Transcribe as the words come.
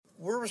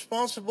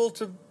responsible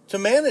to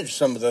manage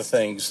some of the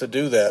things to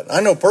do that. I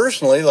know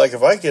personally, like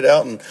if I get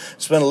out and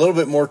spend a little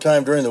bit more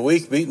time during the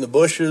week beating the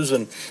bushes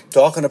and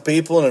talking to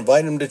people and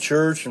inviting them to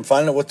church and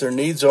finding out what their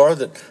needs are,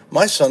 that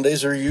my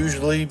Sundays are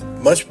usually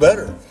much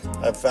better.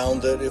 I've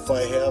found that if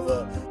I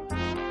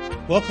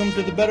have Welcome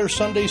to the Better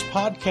Sundays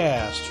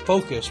podcast.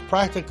 Focused,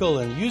 practical,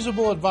 and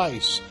usable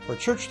advice for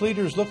church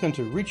leaders looking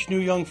to reach new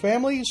young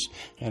families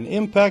and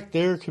impact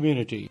their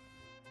community.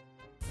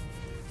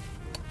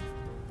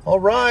 All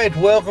right,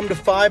 welcome to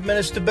 5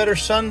 Minutes to Better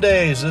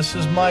Sundays. This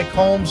is Mike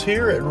Holmes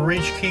here at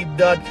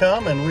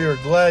reachkeep.com, and we are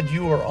glad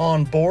you are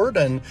on board.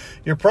 And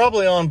you're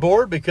probably on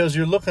board because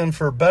you're looking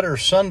for better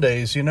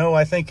Sundays. You know,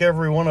 I think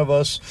every one of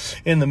us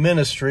in the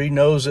ministry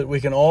knows that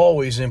we can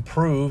always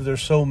improve.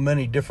 There's so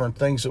many different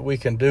things that we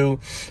can do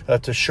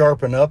to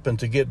sharpen up and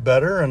to get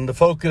better. And the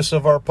focus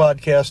of our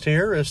podcast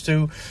here is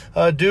to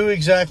do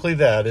exactly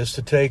that, is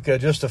to take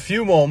just a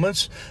few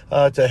moments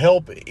to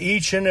help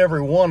each and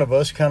every one of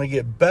us kind of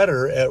get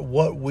better at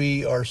what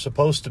we are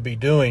supposed to be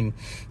doing.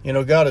 You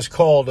know, God has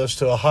called us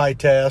to a high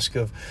task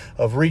of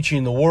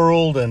reaching the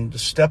world and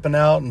stepping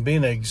out and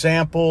being an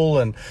example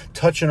and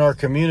touching our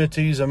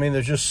communities. I mean,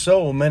 there's just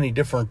so many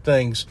different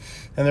things,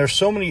 and there's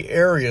so many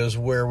areas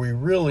where we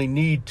really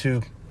need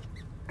to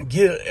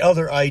get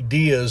other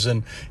ideas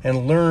and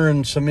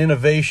learn some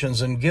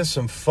innovations and get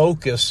some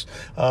focus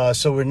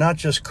so we're not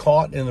just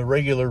caught in the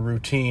regular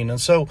routine. And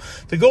so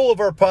the goal of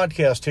our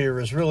podcast here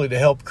is really to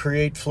help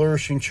create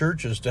flourishing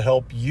churches, to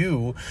help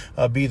you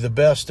be the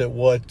best at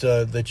what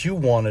that you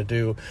want to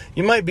do.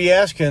 You might be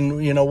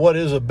asking, you know, what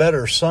is a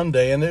better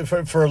Sunday? And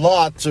for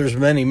lots, there's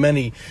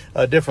many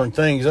different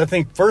things. I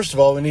think, first of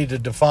all, we need to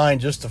define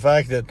just the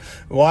fact that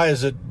why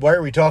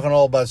are we talking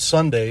all about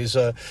Sundays?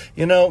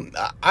 You know,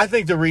 I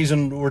think the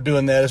reason we're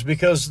doing that is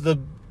because the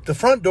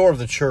front door of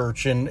the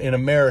church in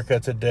America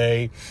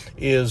today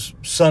is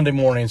Sunday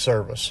morning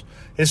service.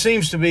 It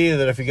seems to be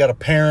that if you got a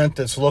parent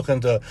that's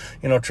looking to,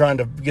 you know, trying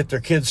to get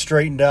their kids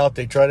straightened out,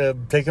 they try to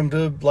take them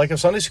to like a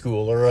Sunday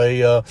school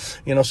or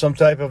some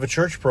type of a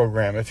church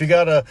program. If you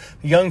got a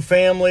young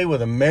family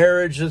with a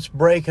marriage that's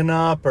breaking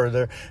up,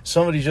 or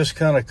somebody just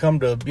kind of come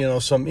to, you know,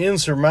 some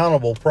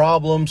insurmountable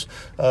problems,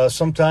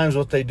 sometimes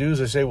what they do is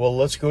they say, well,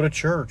 let's go to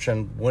church.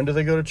 And when do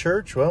they go to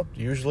church? Well,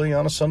 usually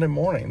on a Sunday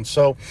morning.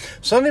 So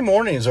Sunday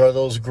mornings are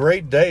those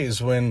great days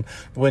when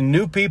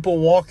new people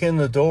walk in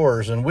the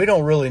doors and we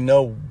don't really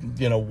know,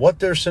 you know, what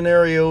their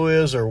scenario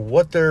is or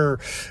what their,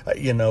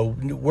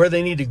 where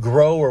they need to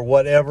grow or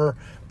whatever.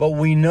 But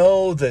we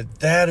know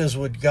that is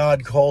what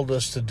God called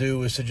us to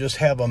do, is to just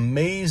have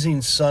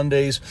amazing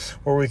Sundays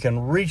where we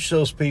can reach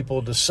those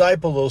people,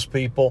 disciple those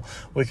people.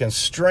 We can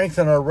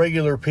strengthen our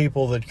regular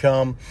people that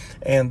come.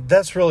 And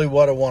that's really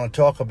what I want to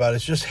talk about,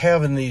 is just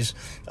having these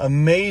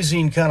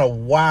amazing kind of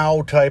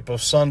wow type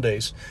of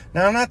Sundays.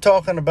 Now, I'm not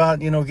talking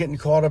about, you know, getting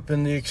caught up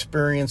in the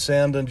experience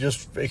end and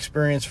just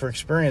experience for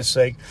experience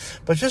sake,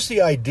 but just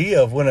the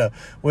idea of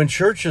when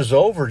church is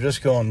over,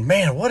 just going,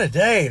 man, what a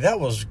day. That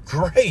was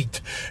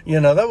great. You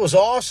know, that was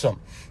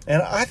awesome.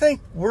 And I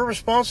think we're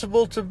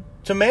responsible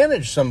to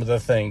manage some of the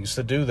things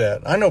to do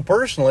that. I know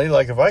personally,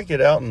 like if I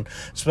get out and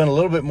spend a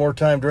little bit more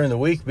time during the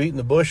week beating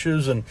the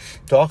bushes and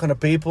talking to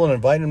people and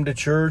inviting them to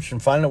church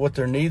and finding out what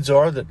their needs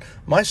are, that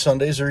my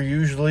Sundays are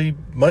usually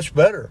much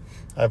better.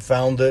 I've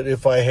found that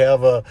if I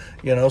have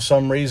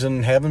some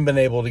reason haven't been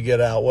able to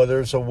get out, whether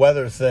it's a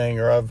weather thing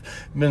or I've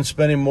been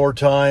spending more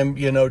time,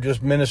 you know,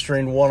 just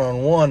ministering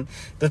one-on-one,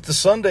 that the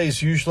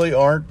Sundays usually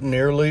aren't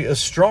nearly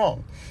as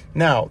strong.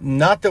 Now,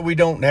 not that we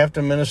don't have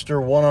to minister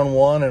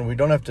one-on-one and we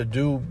don't have to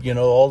do, you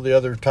know, all the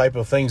other type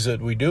of things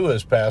that we do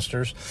as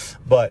pastors,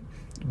 but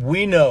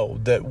we know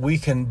that we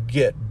can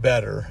get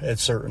better at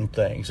certain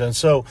things. And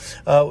so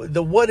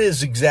what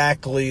is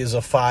exactly is a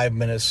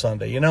 5-minute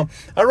Sunday? You know,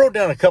 I wrote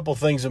down a couple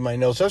things in my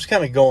notes. I was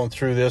kind of going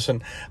through this,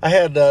 and I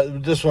had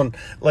this one,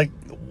 like,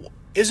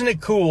 isn't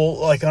it cool,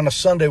 like on a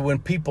Sunday when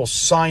people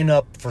sign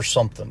up for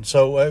something?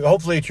 So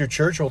hopefully at your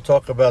church, we'll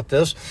talk about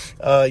this.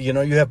 You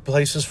have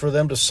places for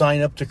them to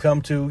sign up to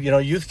come to, you know,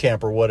 youth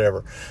camp or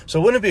whatever. So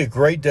wouldn't it be a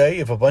great day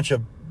if a bunch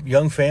of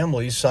young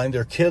families signed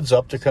their kids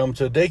up to come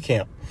to day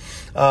camp?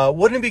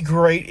 Wouldn't it be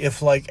great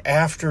if, like,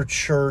 after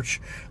church,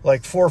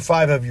 like 4 or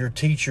 5 of your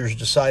teachers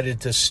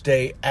decided to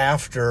stay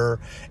after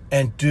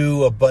and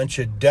do a bunch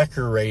of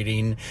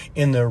decorating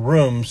in their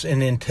rooms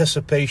in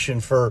anticipation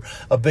for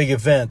a big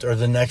event or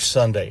the next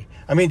Sunday?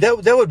 I mean,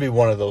 that would be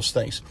one of those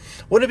things.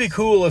 Wouldn't it be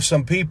cool if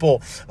some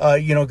people,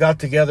 got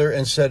together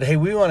and said, hey,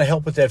 we want to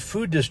help with that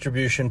food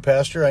distribution,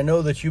 Pastor. I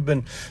know that you've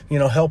been,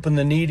 helping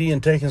the needy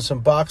and taking some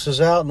boxes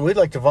out, and we'd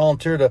like to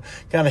volunteer to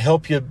kind of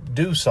help you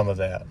do some of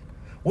that.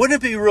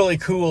 Wouldn't it be really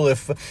cool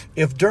if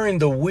during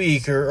the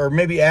week or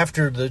maybe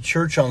after the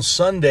church on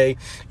Sunday,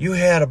 you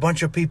had a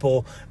bunch of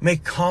people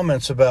make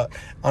comments about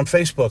on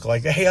Facebook,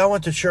 like, hey, I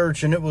went to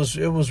church and it was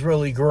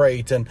really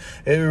great and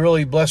it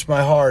really blessed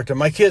my heart and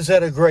my kids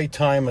had a great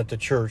time at the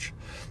church.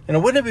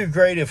 Wouldn't it be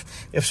great if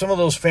some of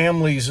those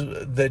families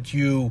that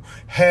you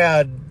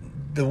had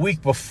the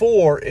week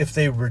before if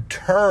they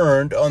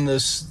returned on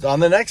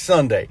the next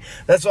Sunday.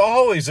 That's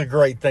always a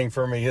great thing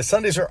for me.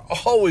 Sundays are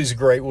always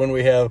great when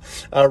we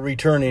have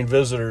returning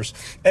visitors.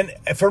 And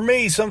for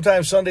me,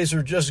 sometimes Sundays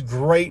are just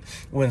great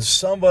when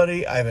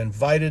somebody I've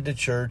invited to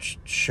church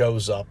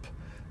shows up.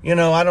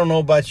 I don't know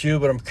about you,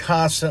 but I'm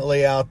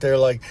constantly out there,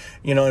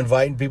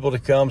 inviting people to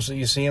come. So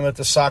you see them at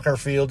the soccer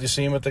field, you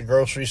see them at the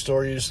grocery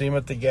store, you see them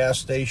at the gas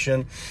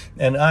station.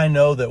 And I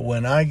know that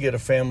when I get a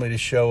family to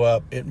show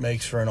up, it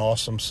makes for an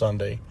awesome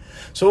Sunday.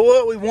 So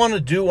what we want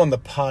to do on the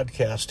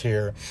podcast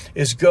here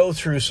is go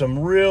through some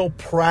real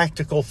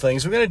practical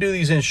things. We're going to do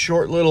these in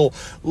short little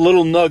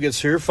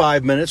nuggets here,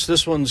 5 minutes.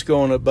 This one's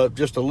going about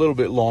just a little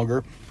bit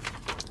longer.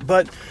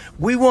 But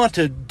we want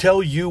to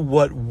tell you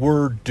what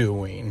we're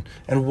doing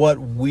and what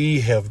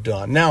we have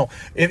done. Now,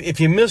 if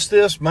you missed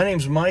this, my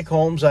name's Mike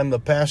Holmes. I'm the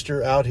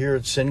pastor out here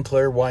at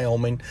Sinclair,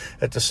 Wyoming,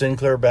 at the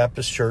Sinclair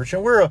Baptist Church.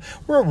 And we're a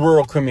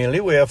rural community.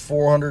 We have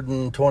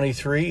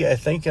 423, I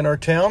think, in our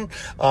town,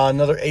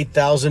 another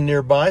 8,000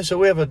 nearby. So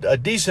we have a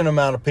decent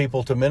amount of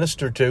people to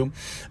minister to.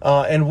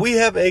 And we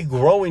have a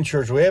growing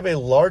church. We have a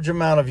large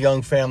amount of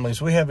young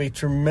families. We have a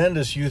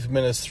tremendous youth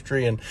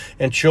ministry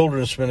and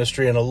children's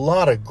ministry and a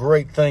lot of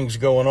great things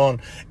going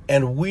on.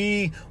 And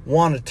we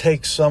want to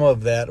take some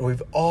of that.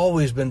 We've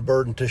always been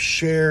burdened to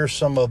share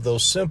some of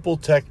those simple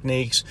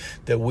techniques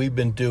that we've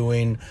been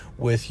doing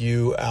with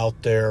you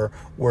out there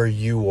where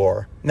you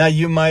are. Now,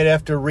 you might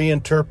have to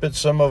reinterpret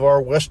some of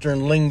our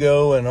Western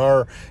lingo and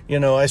our,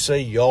 I say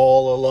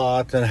y'all a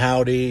lot and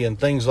howdy and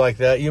things like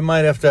that. You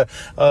might have to,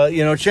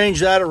 change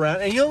that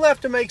around, and you'll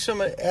have to make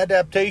some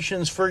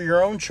adaptations for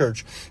your own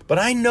church. But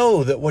I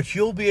know that what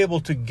you'll be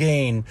able to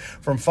gain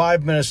from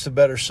 5 Minutes to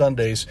Better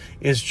Sundays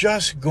is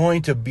just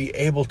going to be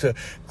able to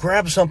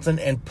grab something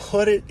and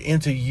put it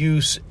into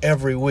use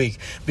every week.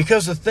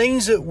 Because the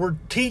things that we're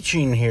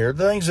teaching here,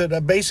 the things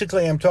that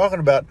basically I'm talking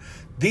about,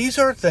 these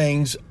are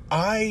things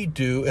I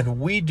do and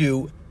we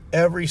do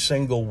every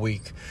single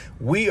week.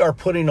 We are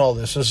putting all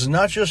this. This is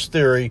not just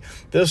theory.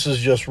 This is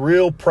just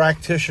real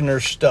practitioner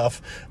stuff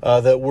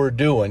that we're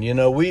doing.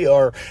 We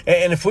are,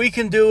 and if we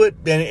can do it,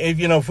 and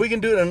if we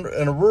can do it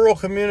in a rural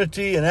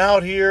community and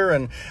out here,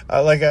 and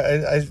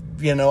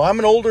I'm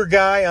an older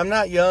guy. I'm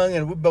not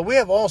young, but we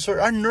have all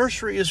sorts. Our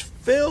nursery is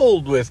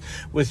filled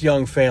with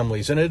young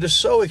families, and it is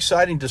so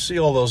exciting to see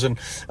all those. And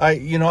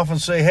I, often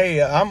say,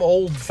 hey, I'm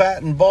old,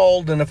 fat, and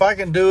bald, and if I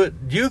can do it,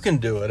 you can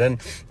do it.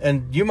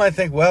 And you might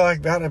think, well, I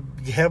got to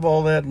have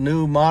all that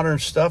new modern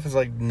stuff. It's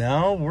like,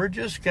 no, we're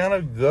just kind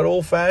of good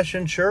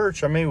old-fashioned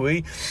church. I mean,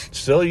 we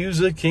still use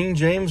the King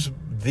James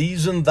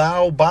These and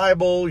Thou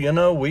Bible,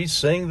 we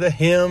sing the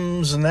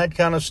hymns and that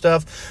kind of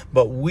stuff,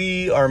 but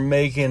we are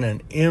making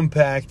an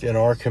impact in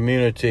our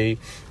community,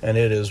 and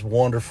it is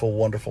wonderful,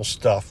 wonderful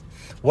stuff.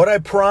 What I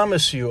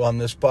promise you on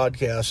this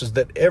podcast is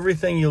that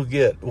everything you'll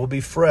get will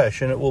be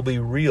fresh and it will be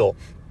real.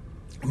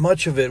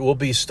 Much of it will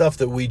be stuff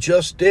that we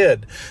just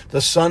did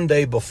the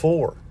Sunday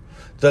before.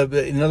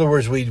 In other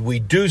words, we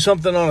do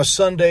something on a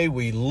Sunday,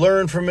 we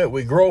learn from it,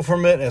 we grow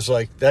from it, and it's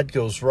like that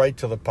goes right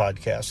to the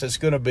podcast. It's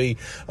going to be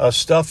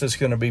stuff that's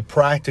going to be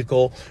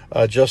practical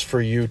just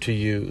for you to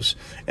use.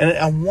 And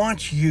I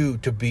want you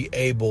to be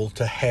able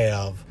to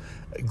have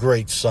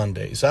great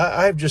Sundays.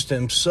 I just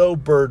am so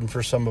burdened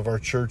for some of our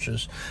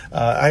churches.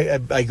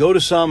 I go to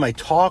some, I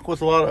talk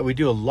with we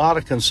do a lot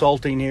of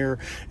consulting here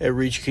at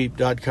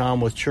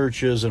reachkeep.com with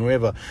churches, and we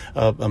have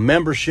a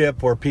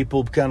membership where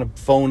people kind of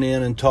phone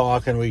in and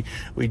talk, and we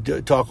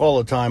talk all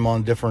the time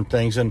on different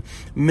things. And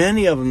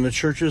many of them, the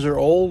churches are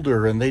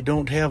older and they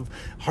don't have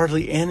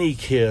hardly any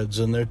kids,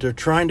 and they're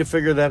trying to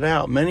figure that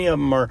out. Many of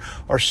them are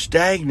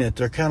stagnant.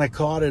 They're kind of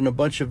caught in a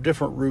bunch of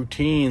different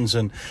routines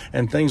and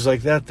things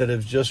like that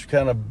have just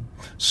kind of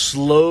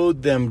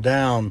slowed them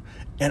down.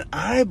 And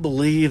I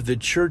believe the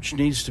church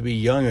needs to be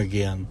young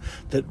again,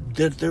 that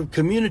their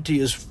community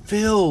is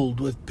filled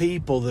with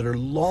people that are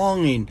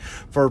longing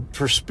for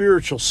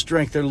spiritual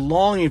strength. They're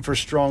longing for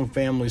strong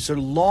families. They're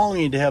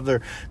longing to have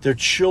their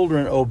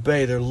children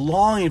obey. They're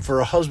longing for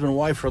a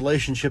husband-wife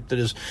relationship that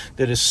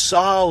is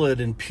solid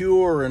and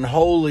pure and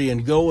holy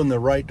and go in the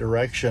right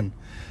direction.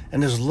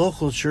 And as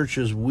local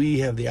churches, we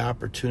have the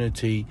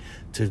opportunity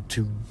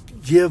to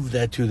give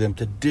that to them,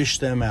 to dish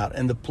them out.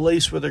 And the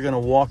place where they're going to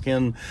walk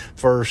in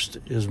first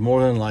is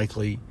more than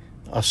likely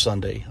a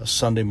Sunday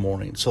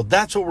morning. So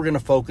that's what we're going to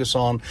focus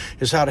on,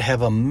 is how to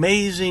have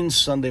amazing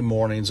Sunday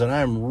mornings. And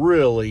I'm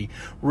really,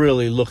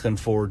 really looking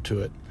forward to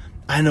it.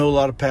 I know a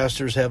lot of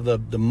pastors have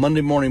the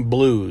Monday morning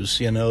blues,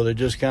 they're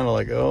just kind of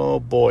like, oh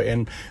boy.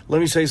 And let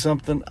me say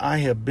something, I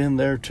have been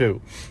there too,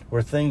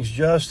 where things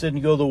just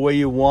didn't go the way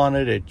you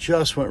wanted. It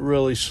just went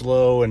really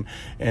slow, and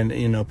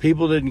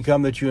people didn't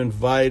come that you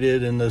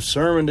invited, and the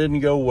sermon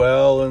didn't go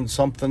well, and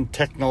something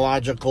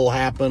technological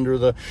happened, or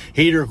the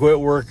heater quit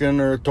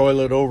working, or the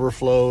toilet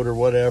overflowed, or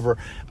whatever.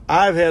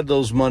 I've had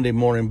those Monday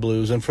morning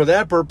blues, and for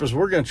that purpose,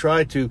 we're going to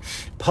try to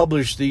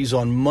publish these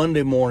on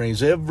Monday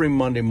mornings. Every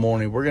Monday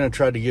morning, we're going to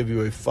try to give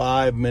you a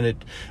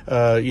 5-minute,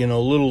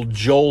 little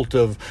jolt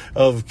of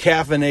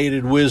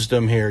caffeinated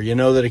wisdom here.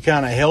 That it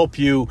kind of help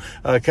you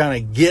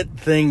kind of get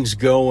things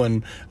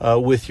going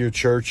with your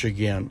church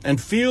again. And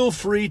feel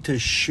free to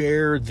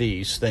share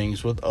these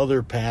things with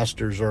other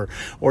pastors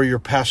or your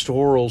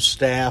pastoral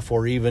staff,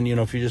 or even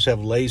if you just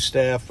have lay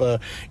staff,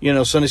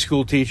 Sunday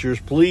school teachers.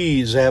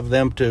 Please have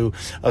them to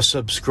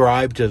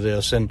subscribe to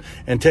this and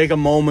take a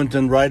moment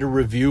and write a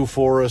review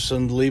for us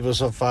and leave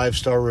us a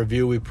 5-star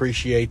review. We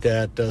appreciate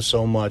that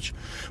so much.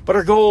 But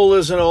our goal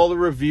isn't all the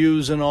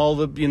reviews and all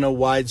the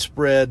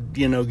widespread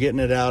getting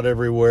it out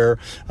everywhere,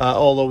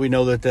 although we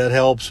know that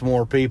helps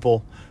more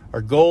people.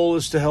 Our goal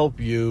is to help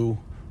you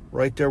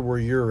right there where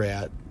you're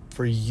at,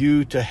 for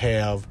you to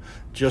have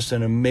just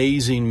an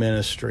amazing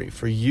ministry,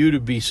 for you to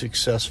be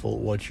successful at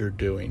what you're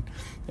doing.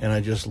 And I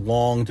just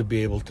long to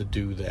be able to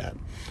do that.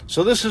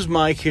 So this is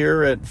Mike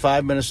here at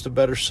 5 Minutes to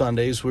Better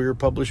Sundays. We are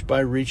published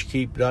by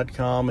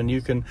reachkeep.com, and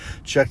you can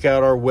check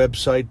out our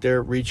website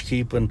there at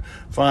ReachKeep and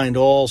find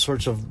all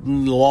sorts of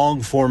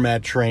long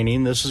format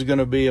training. This is going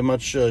to be a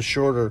much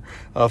shorter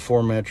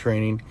format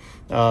training.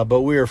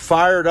 But we are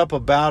fired up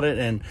about it,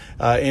 and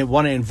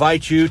want to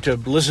invite you to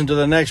listen to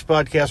the next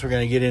podcast. We're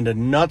going to get into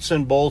nuts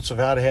and bolts of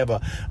how to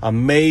have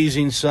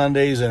amazing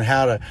Sundays and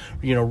how to,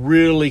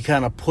 really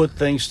kind of put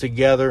things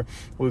together.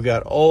 We've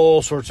got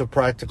all sorts of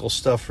practical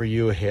stuff for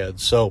you ahead.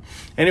 So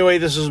anyway,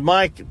 this is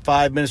Mike,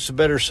 5 Minutes to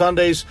Better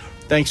Sundays.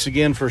 Thanks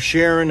again for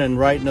sharing and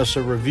writing us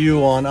a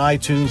review on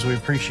iTunes. We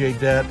appreciate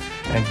that.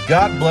 And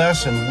God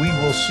bless, and we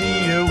will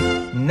see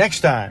you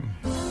next time.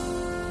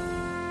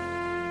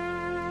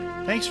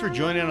 Thanks for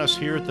joining us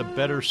here at the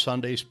Better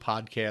Sundays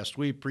podcast.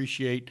 We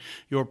appreciate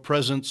your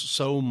presence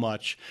so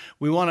much.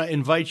 We want to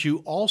invite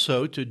you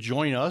also to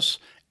join us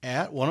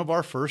at one of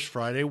our First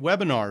Friday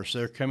webinars.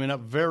 They're coming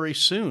up very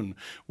soon.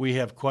 We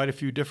have quite a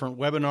few different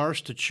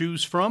webinars to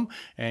choose from,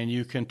 and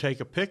you can take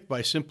a pick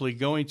by simply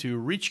going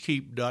to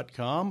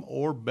reachkeep.com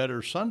or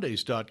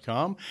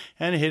bettersundays.com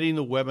and hitting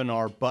the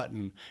webinar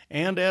button.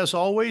 And as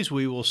always,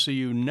 we will see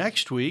you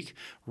next week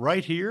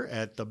right here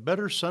at the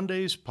Better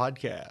Sundays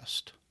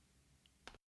podcast.